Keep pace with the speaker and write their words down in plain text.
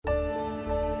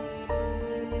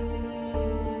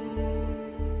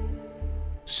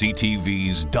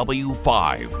CTV's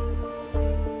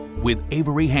W5 with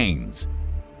Avery Haynes.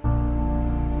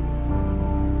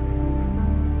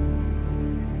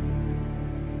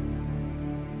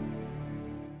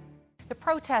 The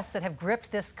protests that have gripped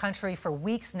this country for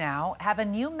weeks now have a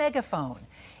new megaphone.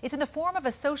 It's in the form of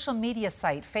a social media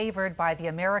site favored by the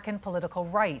American political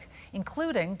right,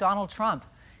 including Donald Trump.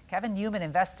 Kevin Newman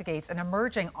investigates an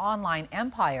emerging online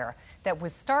empire that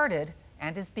was started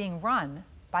and is being run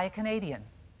by a Canadian.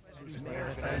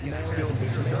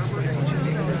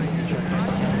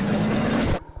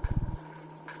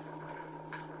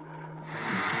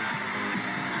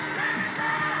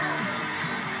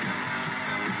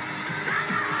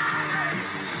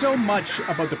 So much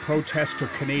about the protest took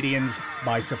Canadians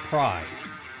by surprise.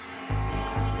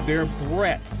 Their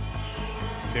breadth,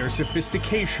 their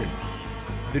sophistication,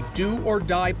 the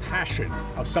do-or-die passion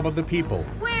of some of the people.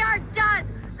 We are done.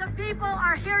 The people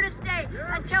are here to stay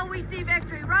until we see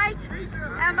victory, right?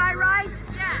 Am I right?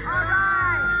 Yeah. All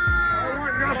right. I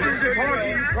want nothing to talk to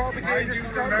you,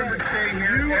 propagandist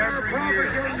scumbag. You are a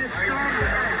propagandist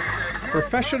scumbag.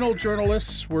 Professional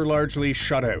journalists were largely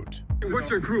shut out. What's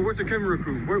your crew? What's your camera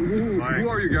crew? Who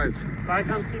are you guys?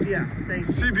 Viacom CBS.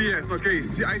 Thanks. CBS, okay.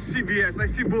 I CBS. I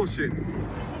see bullshit.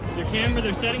 The camera,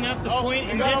 they're setting up to point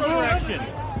in this direction.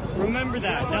 Remember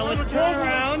that. Now let's turn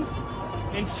around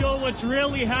and show what's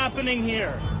really happening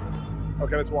here.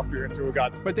 Okay, let's walk through here and see what we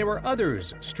got. But there were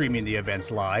others streaming the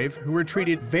events live who were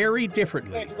treated very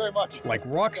differently. Thank you very much. Like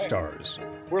rock stars.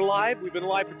 We're live. We've been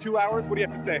live for 2 hours. What do you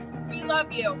have to say? We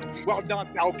love you. Well done.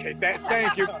 Okay,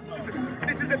 thank you.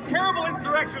 This is a terrible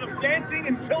insurrection of dancing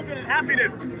and children and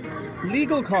happiness.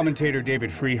 Legal commentator David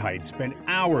Freeheit spent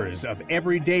hours of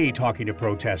every day talking to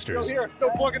protesters. Still here, still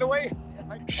plugging away.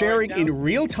 Sharing in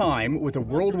real time with a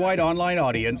worldwide online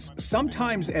audience,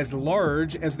 sometimes as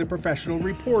large as the professional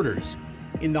reporters,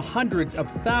 in the hundreds of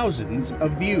thousands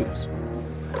of views.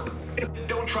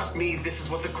 Don't trust me, this is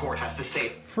what the court has to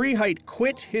say. Freeheit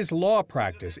quit his law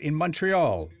practice in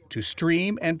Montreal to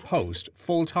stream and post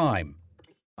full-time.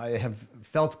 I have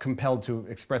felt compelled to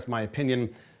express my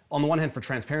opinion, on the one hand for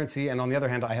transparency, and on the other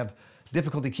hand I have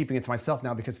difficulty keeping it to myself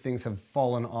now because things have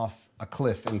fallen off a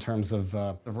cliff in terms of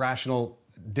rational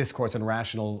discourse and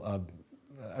rational,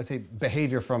 I'd say,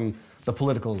 behavior from the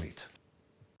political elite.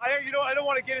 I don't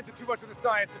want to get into too much of the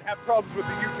science and have problems with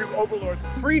the YouTube overlords.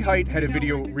 Freeheit had a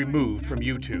video removed from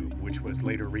YouTube, which was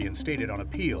later reinstated on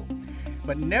appeal,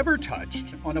 but never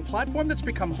touched on a platform that's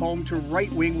become home to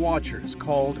right-wing watchers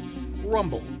called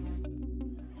Rumble.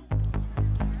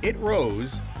 It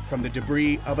rose from the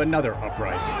debris of another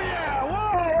uprising. Oh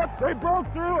yeah, whoa, they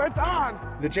broke through, it's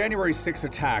on! The January 6th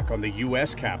attack on the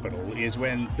U.S. Capitol is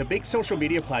when the big social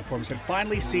media platforms had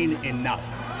finally seen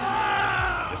enough.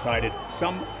 Decided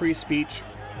some free speech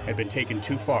had been taken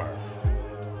too far.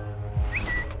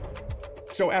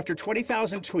 So after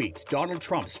 20,000 tweets, Donald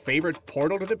Trump's favorite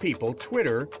portal to the people,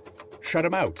 Twitter, shut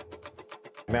him out.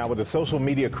 Now with a social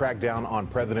media crackdown on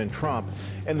President Trump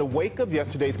in the wake of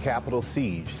yesterday's Capitol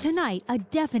siege. Tonight, a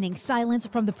deafening silence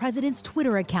from the president's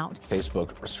Twitter account.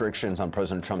 Facebook restrictions on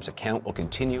President Trump's account will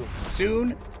continue.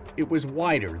 Soon, it was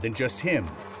wider than just him.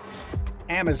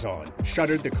 Amazon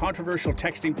shuttered the controversial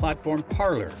texting platform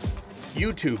Parler.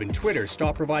 YouTube and Twitter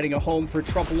stopped providing a home for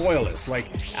Trump loyalists like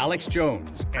Alex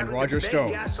Jones and Roger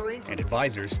Stone, and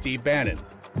advisor Steve Bannon.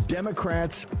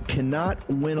 Democrats cannot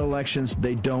win elections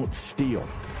they don't steal.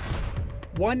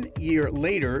 1 year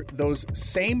later, those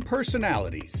same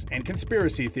personalities and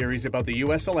conspiracy theories about the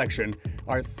U.S. election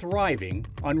are thriving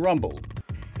on Rumble.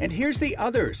 And here's the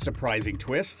other surprising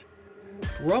twist.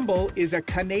 Rumble is a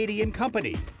Canadian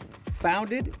company,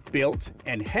 founded, built,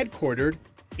 and headquartered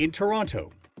in Toronto.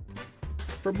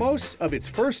 For most of its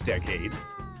first decade,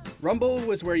 Rumble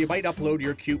was where you might upload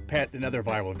your cute pet and other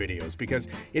viral videos because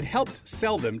it helped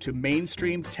sell them to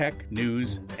mainstream tech,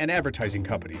 news, and advertising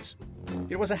companies.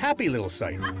 It was a happy little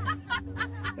site.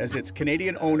 As its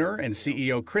Canadian owner and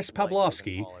CEO Chris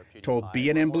Pavlovski told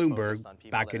BNN Bloomberg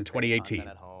back in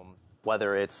 2018.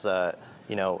 Whether it's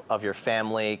of your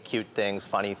family, cute things,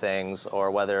 funny things,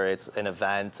 or whether it's an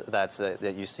event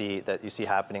that you see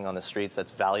happening on the streets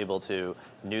that's valuable to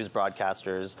news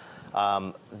broadcasters,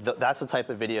 that's the type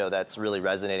of video that's really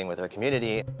resonating with our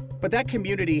community. But that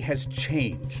community has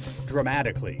changed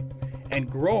dramatically and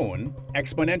grown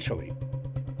exponentially.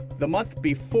 The month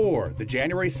before the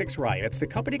January 6 riots, the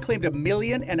company claimed 1.5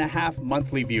 million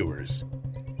monthly viewers.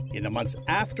 In the months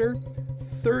after,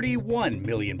 31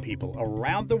 million people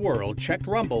around the world checked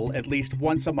Rumble at least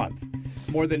once a month,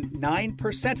 more than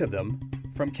 9% of them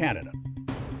from Canada.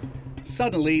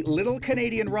 Suddenly, little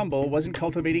Canadian Rumble wasn't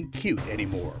cultivating cute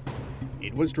anymore.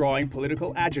 it was drawing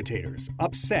political agitators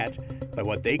upset by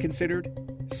what they considered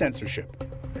censorship.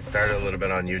 I started a little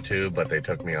bit on YouTube, but they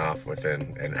took me off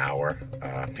within an hour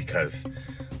because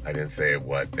I didn't say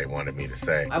what they wanted me to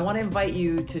say. I want to invite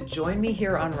you to join me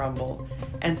here on Rumble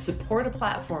and support a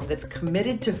platform that's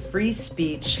committed to free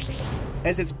speech.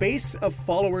 As its base of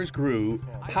followers grew,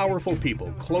 powerful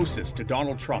people closest to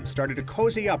Donald Trump started to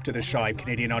cozy up to the shy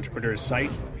Canadian entrepreneur's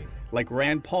site, like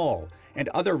Rand Paul and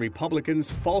other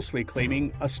Republicans falsely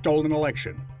claiming a stolen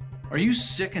election. Are you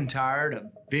sick and tired of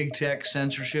big tech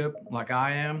censorship like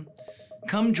I am?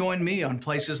 Come join me on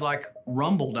places like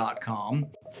Rumble.com.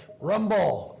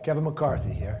 Rumble, Kevin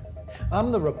McCarthy here.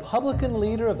 I'm the Republican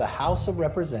leader of the House of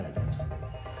Representatives.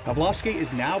 Pawlowski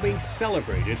is now being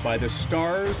celebrated by the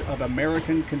stars of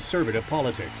American conservative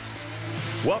politics.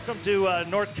 Welcome to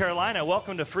North Carolina.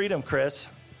 Welcome to freedom, Chris.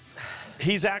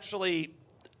 He's actually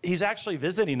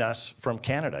visiting us from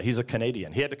Canada. He's a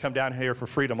Canadian. He had to come down here for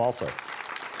freedom also.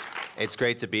 It's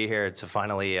great to be here to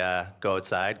finally go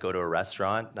outside, go to a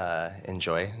restaurant,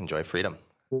 enjoy freedom.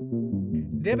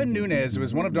 Devin Nunes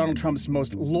was one of Donald Trump's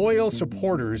most loyal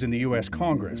supporters in the U.S.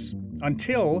 Congress,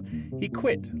 until he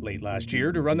quit late last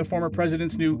year to run the former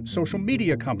president's new social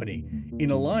media company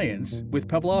in alliance with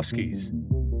Pawlowski's.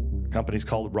 The company's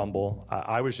called Rumble.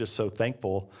 I was just so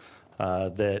thankful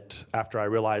that after I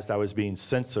realized I was being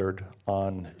censored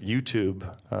on YouTube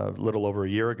a little over a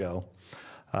year ago,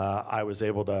 I was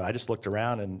able to, I just looked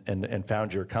around and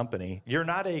found your company. You're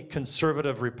not a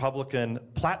conservative Republican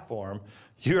platform.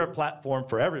 You're a platform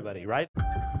for everybody, right?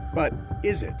 But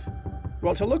is it?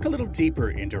 Well, to look a little deeper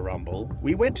into Rumble,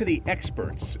 we went to the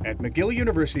experts at McGill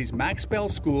University's Max Bell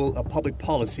School of Public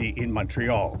Policy in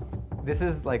Montreal. This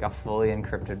is like a fully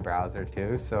encrypted browser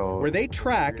too, so... where they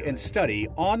track and study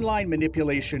online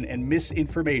manipulation and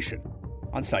misinformation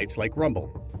on sites like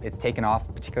Rumble. It's taken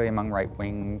off, particularly among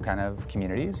right-wing kind of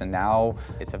communities, and now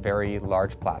it's a very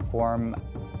large platform.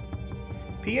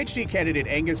 PhD candidate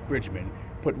Angus Bridgman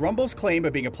put Rumble's claim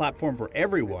of being a platform for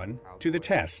everyone to the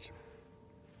test.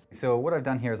 So what I've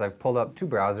done here is I've pulled up two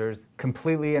browsers,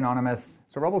 completely anonymous.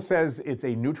 So Rumble says it's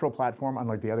a neutral platform,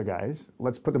 unlike the other guys.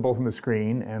 Let's put them both on the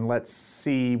screen and let's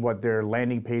see what their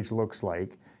landing page looks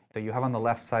like. So you have on the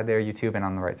left side there YouTube, and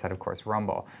on the right side, of course,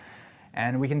 Rumble.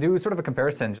 And we can do sort of a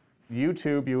comparison.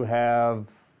 YouTube, you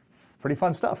have pretty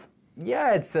fun stuff.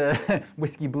 Yeah, it's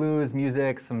whiskey blues,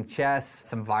 music, some chess,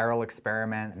 some viral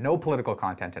experiments. No political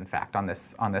content, in fact, on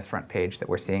this front page that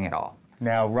we're seeing at all.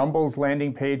 Now, Rumble's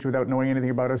landing page, without knowing anything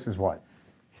about us, is what?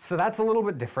 So that's a little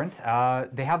bit different.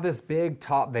 They have this big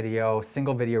top video,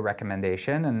 single video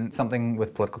recommendation, and something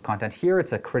with political content. Here,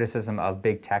 it's a criticism of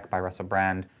big tech by Russell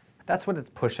Brand. That's what it's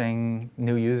pushing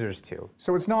new users to.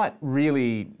 So it's not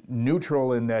really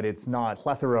neutral in that it's not a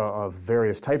plethora of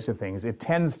various types of things. It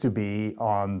tends to be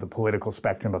on the political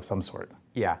spectrum of some sort.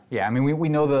 Yeah. I mean, we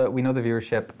know the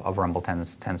viewership of Rumble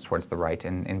tends towards the right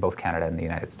in both Canada and the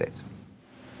United States.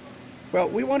 Well,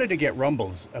 we wanted to get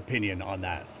Rumble's opinion on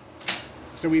that.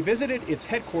 So we visited its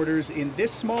headquarters in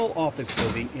this small office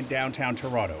building in downtown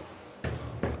Toronto.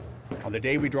 On the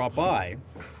day we dropped by,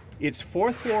 its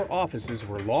fourth-floor offices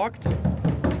were locked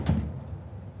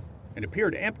and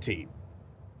appeared empty.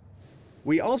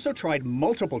 We also tried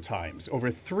multiple times over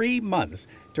 3 months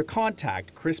to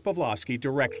contact Chris Pawlowski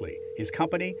directly, his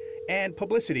company and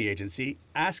publicity agency,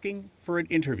 asking for an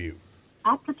interview.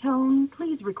 At the tone,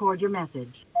 please record your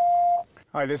message.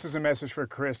 Hi, this is a message for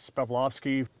Chris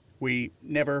Pawlowski. We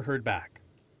never heard back.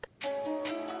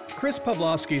 Chris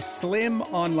Pawlowski's slim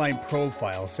online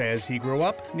profile says he grew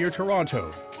up near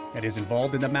Toronto and is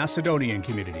involved in the Macedonian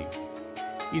community.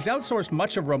 He's outsourced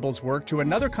much of Rumble's work to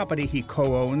another company he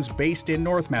co-owns based in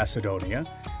North Macedonia,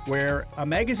 where a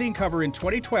magazine cover in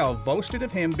 2012 boasted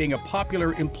of him being a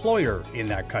popular employer in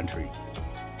that country.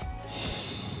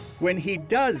 When he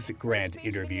does grant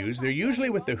interviews, they're usually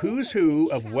with the who's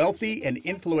who of wealthy and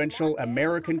influential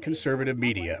American conservative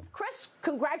media. Chris,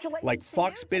 congratulations. Like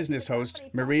Fox Business host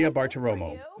Maria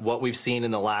Bartiromo. What we've seen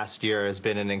in the last year has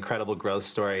been an incredible growth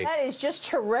story. That is just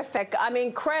terrific. I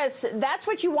mean, Chris, that's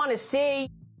what you want to see.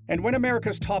 And when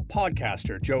America's top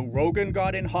podcaster Joe Rogan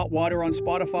got in hot water on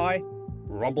Spotify,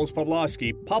 Rumble's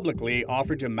Pawlowski publicly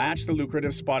offered to match the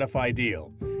lucrative Spotify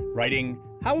deal, writing,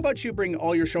 "How about you bring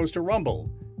all your shows to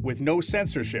Rumble with no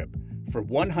censorship for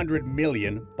 $100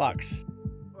 million bucks?"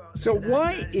 So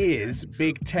why is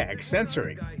big tech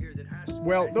censoring?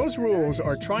 Well, those rules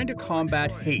are trying to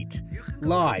combat hate,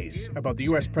 lies about the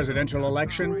U.S. presidential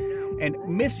election, and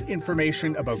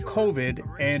misinformation about COVID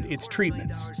and its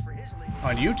treatments.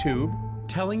 On YouTube,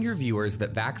 telling your viewers that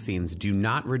vaccines do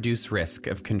not reduce risk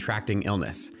of contracting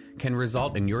illness can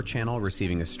result in your channel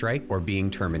receiving a strike or being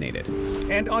terminated.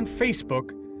 And on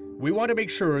Facebook, we want to make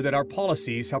sure that our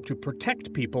policies help to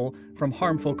protect people from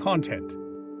harmful content.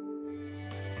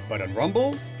 But on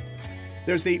Rumble,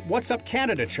 there's the What's Up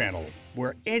Canada channel,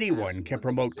 where anyone can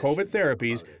promote COVID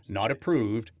therapies not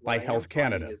approved by Health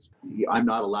Canada. I'm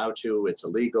not allowed to. It's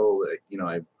illegal.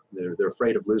 They're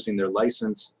afraid of losing their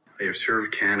license. I have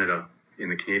served Canada in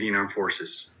the Canadian Armed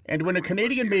Forces. And when a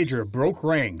Canadian major broke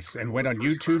ranks and went on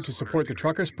YouTube to support the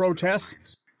truckers'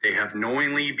 protests, they have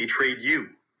knowingly betrayed you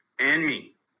and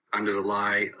me under the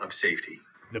lie of safety.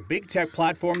 The big tech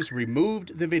platforms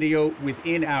removed the video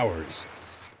within hours,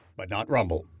 but not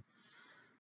Rumble.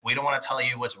 We don't want to tell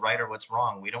you what's right or what's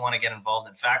wrong. We don't want to get involved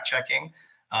in fact checking.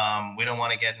 We don't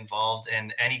want to get involved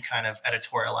in any kind of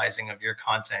editorializing of your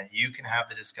content. You can have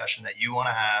the discussion that you want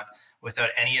to have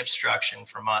without any obstruction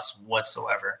from us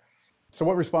whatsoever. So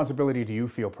what responsibility do you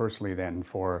feel personally then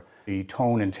for the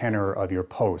tone and tenor of your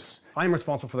posts? I'm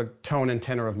responsible for the tone and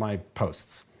tenor of my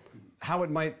posts. How it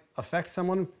might affect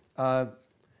someone,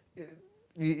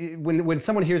 when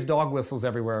someone hears dog whistles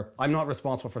everywhere, I'm not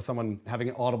responsible for someone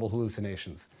having audible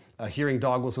hallucinations, hearing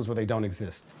dog whistles where they don't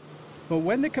exist. But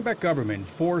when the Quebec government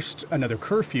forced another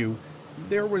curfew,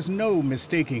 there was no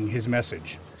mistaking his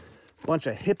message. Bunch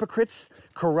of hypocrites,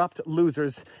 corrupt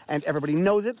losers, and everybody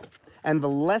knows it. And the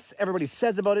less everybody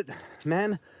says about it,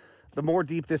 man, the more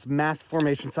deep this mass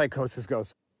formation psychosis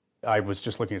goes. I was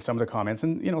just looking at some of the comments,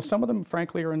 and some of them,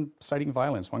 frankly, are inciting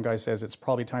violence. One guy says it's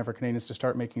probably time for Canadians to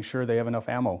start making sure they have enough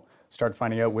ammo, start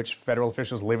finding out which federal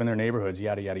officials live in their neighborhoods,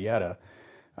 yada, yada, yada.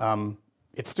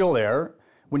 It's still there.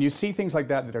 When you see things like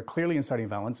that are clearly inciting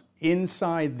violence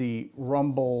inside the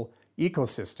Rumble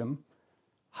ecosystem,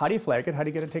 how do you flag it? How do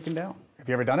you get it taken down? Have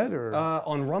you ever done it? Or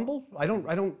on Rumble, I don't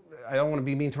want to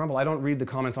be mean to Rumble. I don't read the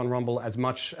comments on Rumble as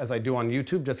much as I do on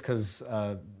YouTube, just because.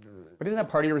 But isn't that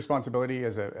part of your responsibility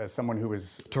as someone who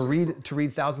is to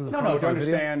read thousands of comments? To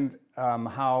understand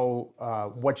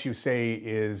how what you say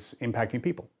is impacting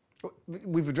people.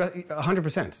 We've addressed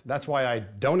 100%. That's why I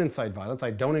don't incite violence.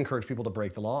 I don't encourage people to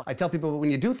break the law. I tell people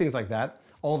when you do things like that,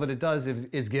 all that it does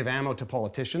is give ammo to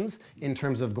politicians in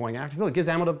terms of going after people. It gives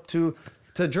ammo to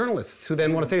journalists who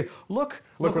then want to say, look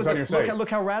what's on your site. Look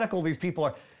how radical these people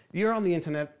are. You're on the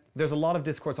internet. There's a lot of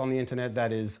discourse on the internet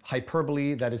that is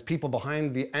hyperbole, that is people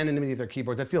behind the anonymity of their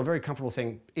keyboards that feel very comfortable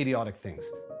saying idiotic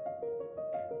things.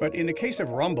 But in the case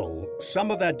of Rumble, some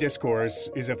of that discourse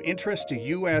is of interest to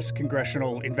U.S.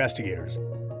 congressional investigators.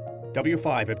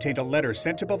 W5 obtained a letter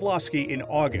sent to Pawlowski in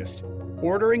August,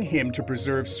 ordering him to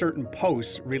preserve certain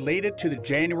posts related to the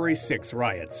January 6th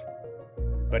riots.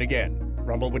 But again,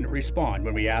 Rumble wouldn't respond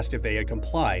when we asked if they had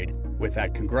complied with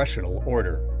that congressional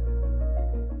order.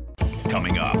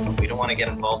 Coming up, we don't want to get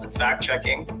involved in fact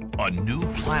checking. A new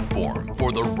platform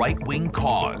for the right-wing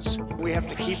cause. We have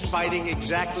to keep fighting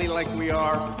exactly like we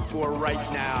are for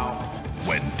right now.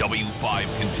 When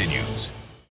W5 continues.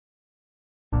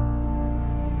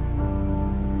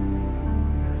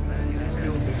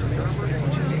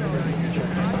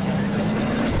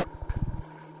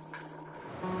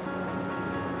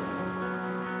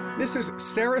 This is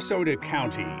Sarasota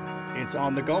County. It's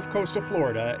on the Gulf Coast of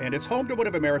Florida, and it's home to one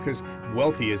of America's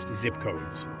wealthiest zip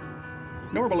codes.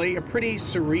 Normally, a pretty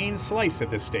serene slice of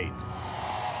the state.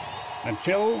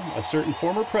 Until a certain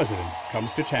former president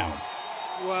comes to town.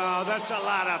 Wow, that's a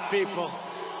lot of people.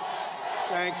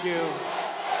 Thank you.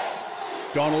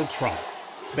 Donald Trump,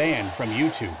 banned from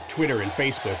YouTube, Twitter, and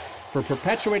Facebook for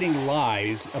perpetuating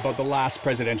lies about the last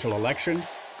presidential election,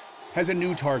 has a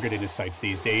new target in his sights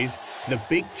these days: the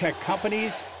big tech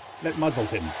companies that muzzled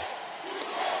him.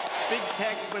 Big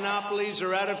tech monopolies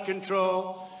are out of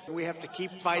control. We have to keep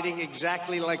fighting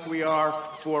exactly like we are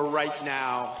for right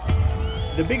now.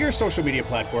 The bigger social media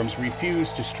platforms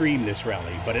refused to stream this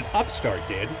rally, but an upstart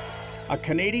did. A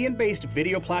Canadian-based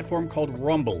video platform called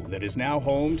Rumble that is now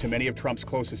home to many of Trump's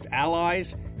closest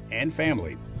allies and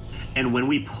family. And when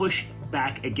we push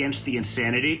back against the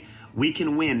insanity, we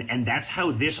can win, and that's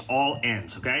how this all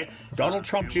ends, okay? Donald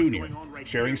Trump Jr.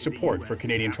 sharing support for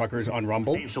Canadian truckers on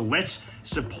Rumble. So let's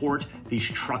support these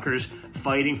truckers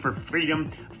fighting for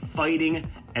freedom, fighting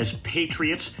as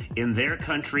patriots in their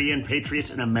country and patriots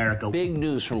in America. Big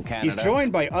news from Canada. He's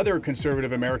joined by other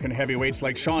conservative American heavyweights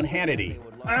like Sean Hannity.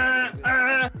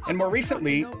 And more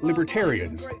recently,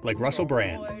 libertarians like Russell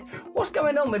Brand. What's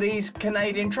going on with these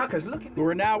Canadian truckers? Who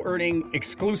are now earning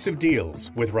exclusive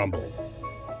deals with Rumble.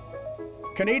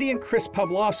 Canadian Chris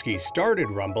Pawlowski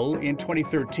started Rumble in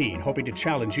 2013, hoping to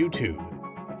challenge YouTube.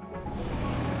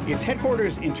 Its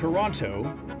headquarters in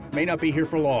Toronto may not be here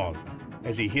for long,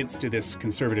 as he hints to this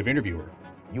conservative interviewer.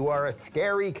 You are a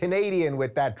scary Canadian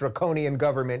with that draconian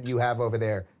government you have over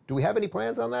there. Do we have any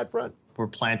plans on that front? We're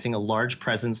planting a large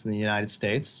presence in the United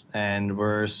States, and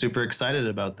we're super excited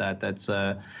about that. That's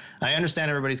I understand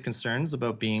everybody's concerns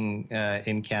about being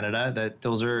in Canada. That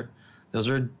those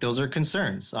are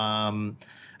concerns.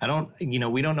 I don't,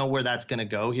 we don't know where that's going to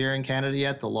go here in Canada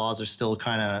yet. The laws are still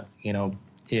kind of,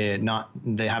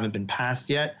 they haven't been passed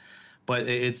yet, but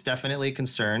it's definitely a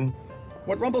concern.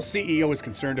 What Rumble's CEO is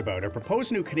concerned about are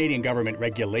proposed new Canadian government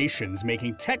regulations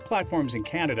making tech platforms in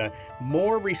Canada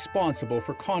more responsible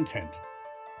for content.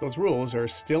 Those rules are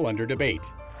still under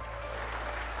debate.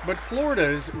 But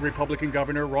Florida's Republican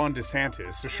Governor Ron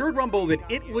DeSantis assured Rumble that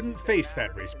it wouldn't face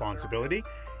that responsibility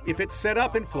if it's set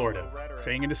up in Florida,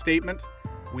 saying in a statement,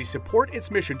 "We support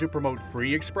its mission to promote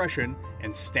free expression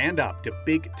and stand up to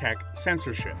big tech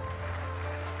censorship."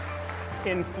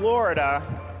 In Florida,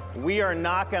 we are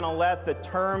not going to let the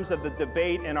terms of the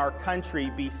debate in our country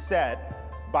be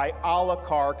set by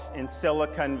oligarchs in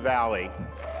Silicon Valley.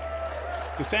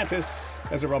 DeSantis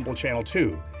has a Rumble channel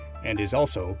too, and is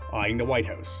also eyeing the White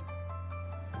House.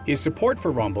 His support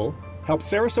for Rumble helped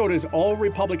Sarasota's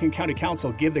all-Republican County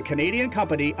Council give the Canadian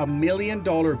company a $1 million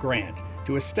grant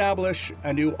to establish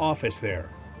a new office there.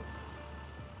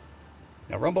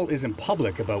 Now, Rumble isn't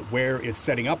public about where it's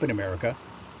setting up in America,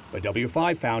 but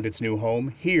W5 found its new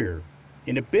home here,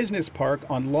 in a business park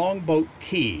on Longboat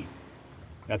Key.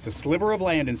 That's a sliver of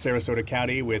land in Sarasota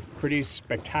County with pretty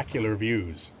spectacular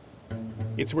views.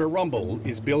 It's where Rumble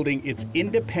is building its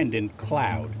independent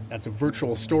cloud, that's a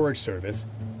virtual storage service,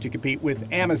 to compete with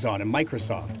Amazon and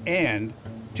Microsoft, and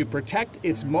to protect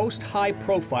its most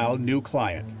high-profile new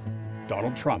client,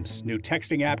 Donald Trump's new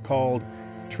texting app called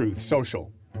Truth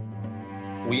Social.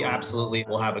 We absolutely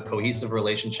will have a cohesive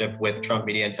relationship with Trump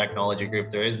Media and Technology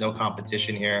Group. There is no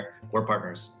competition here. We're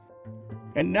partners.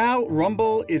 And now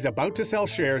Rumble is about to sell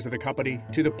shares of the company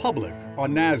to the public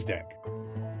on NASDAQ.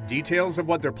 Details of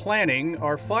what they're planning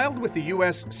are filed with the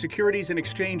U.S. Securities and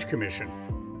Exchange Commission.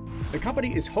 The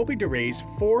company is hoping to raise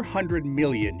 $400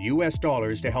 million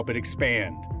to help it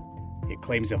expand. It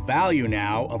claims a value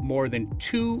now of more than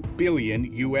 $2 billion.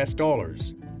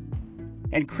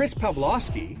 And Chris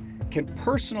Pavlovski can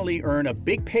personally earn a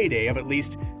big payday of at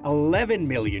least $11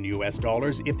 million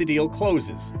if the deal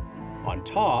closes, on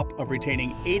top of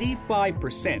retaining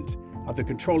 85% of the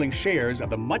controlling shares of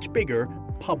the much bigger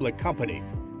public company,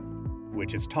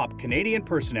 which its top Canadian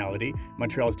personality,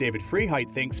 Montreal's David Freeheit,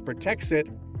 thinks protects it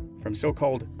from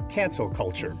so-called cancel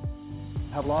culture.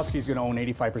 Pavlovski's going to own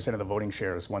 85% of the voting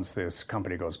shares once this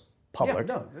company goes public.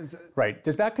 Yeah, no, right.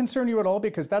 Does that concern you at all?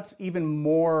 Because that's even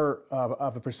more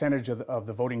of a percentage of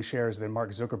the voting shares than Mark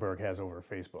Zuckerberg has over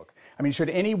Facebook. I mean, should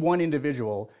any one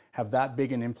individual have that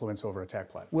big an influence over a tech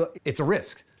platform? Well, it's a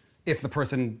risk if the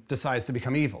person decides to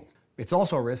become evil. It's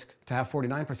also a risk to have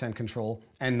 49% control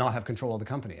and not have control of the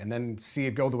company, and then see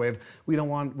it go the way of we don't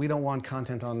want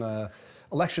content on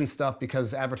election stuff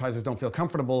because advertisers don't feel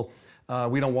comfortable.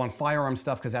 We don't want firearm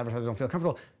stuff because advertisers don't feel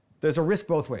comfortable. There's a risk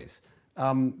both ways.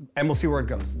 And we'll see where it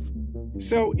goes.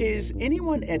 So is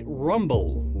anyone at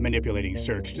Rumble manipulating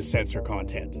search to censor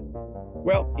content?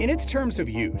 Well, in its terms of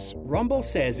use, Rumble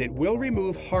says it will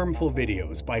remove harmful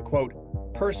videos by, quote,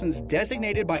 persons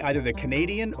designated by either the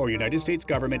Canadian or United States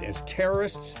government as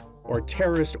terrorists or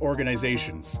terrorist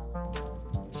organizations.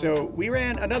 So we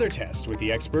ran another test with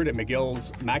the expert at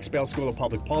McGill's Max Bell School of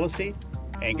Public Policy,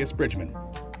 Angus Bridgman.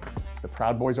 The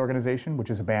Proud Boys organization, which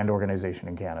is a banned organization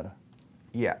in Canada.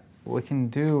 Yeah. We can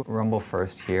do Rumble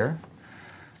first here.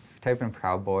 If you type in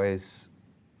Proud Boys,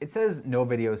 it says no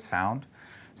videos found.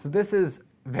 So this is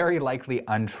very likely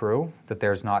untrue, that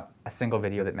there's not a single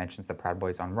video that mentions the Proud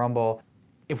Boys on Rumble.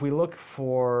 If we look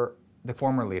for the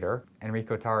former leader,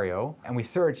 Enrique Tarrio, and we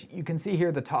search, you can see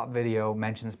here the top video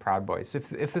mentions Proud Boys. So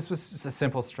if this was just a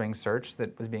simple string search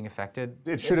that was being affected,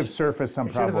 it should have surfaced some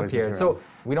Proud Boys material. So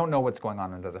we don't know what's going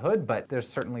on under the hood, but there's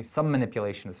certainly some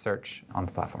manipulation of search on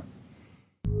the platform.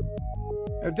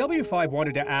 Now, W5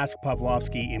 wanted to ask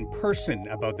Pavlovski in person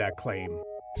about that claim,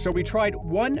 so we tried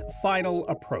one final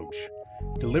approach,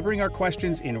 delivering our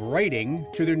questions in writing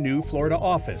to their new Florida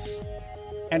office.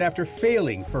 And after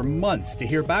failing for months to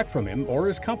hear back from him or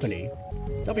his company,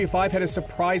 W5 had a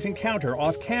surprise encounter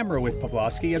off camera with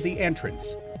Pavlovski at the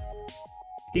entrance.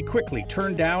 He quickly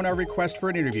turned down our request for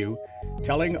an interview,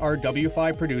 telling our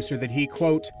W5 producer that he,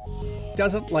 quote,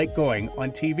 doesn't like going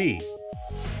on TV.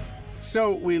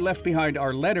 So we left behind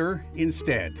our letter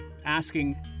instead,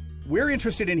 asking, we're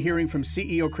interested in hearing from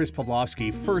CEO Chris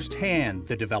Pavlovski firsthand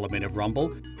the development of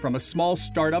Rumble, from a small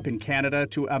startup in Canada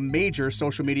to a major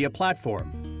social media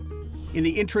platform. In the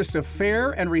interests of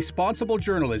fair and responsible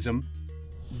journalism,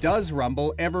 does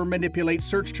Rumble ever manipulate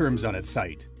search terms on its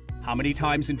site? How many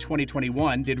times in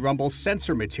 2021 did Rumble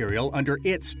censor material under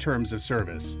its terms of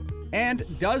service? And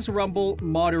does Rumble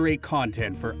moderate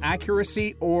content for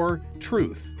accuracy or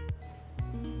truth?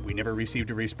 We never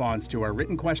received a response to our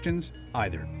written questions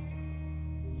either.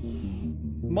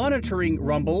 Monitoring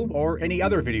Rumble, or any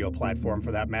other video platform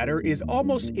for that matter, is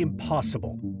almost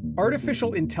impossible.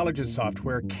 Artificial intelligence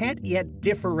software can't yet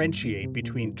differentiate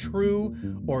between true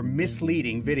or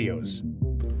misleading videos.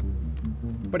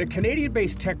 But a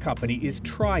Canadian-based tech company is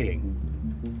trying.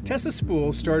 Tessa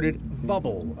Spool started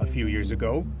Vubble a few years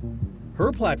ago.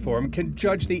 Her platform can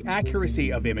judge the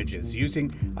accuracy of images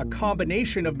using a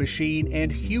combination of machine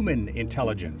and human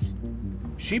intelligence.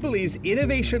 She believes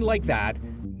innovation like that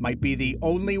might be the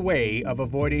only way of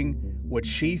avoiding what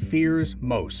she fears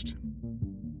most.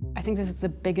 I think this is the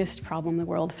biggest problem the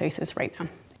world faces right now.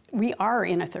 We are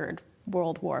in a third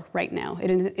world war right now.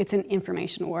 It's an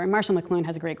information war. And Marshall McLuhan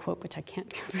has a great quote, which I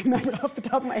can't remember off the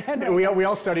top of my head. We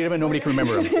all studied him and nobody can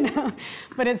remember him. No.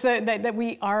 But it's that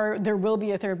there will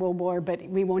be a third world war, but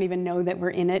we won't even know that we're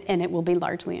in it, and it will be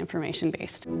largely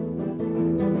information-based.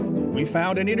 We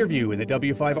found an interview in the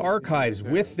W5 archives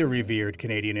with the revered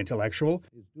Canadian intellectual,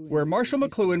 where Marshall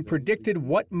McLuhan predicted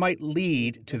what might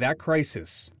lead to that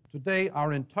crisis. Today,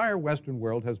 our entire Western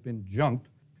world has been junked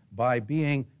by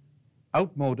being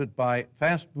outmoded by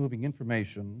fast-moving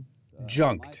information.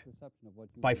 Junked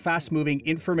by fast-moving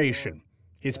information.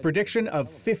 His prediction of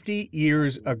 50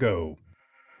 years ago.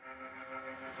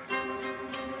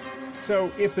 So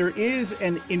if there is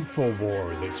an info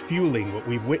war that's fueling what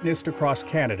we've witnessed across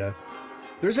Canada,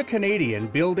 there's a Canadian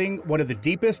building one of the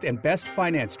deepest and best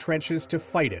financed trenches to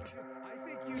fight it.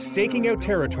 Staking out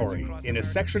territory in a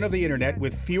section of the internet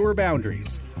with fewer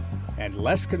boundaries and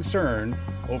less concern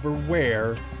over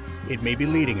where it may be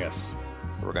leading us.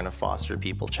 We're going to foster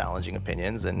people challenging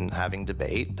opinions and having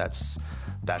debate. That's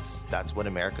what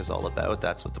America's all about.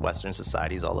 That's what the Western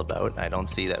society is all about. I don't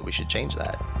see that we should change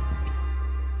that.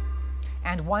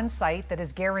 And one site that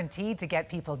is guaranteed to get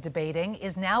people debating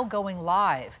is now going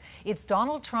live. It's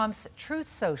Donald Trump's Truth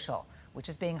Social, which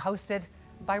is being hosted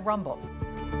by Rumble.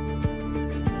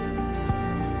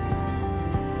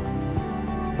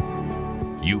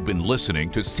 You've been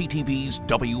listening to CTV's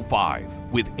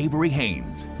W5 with Avery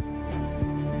Haynes.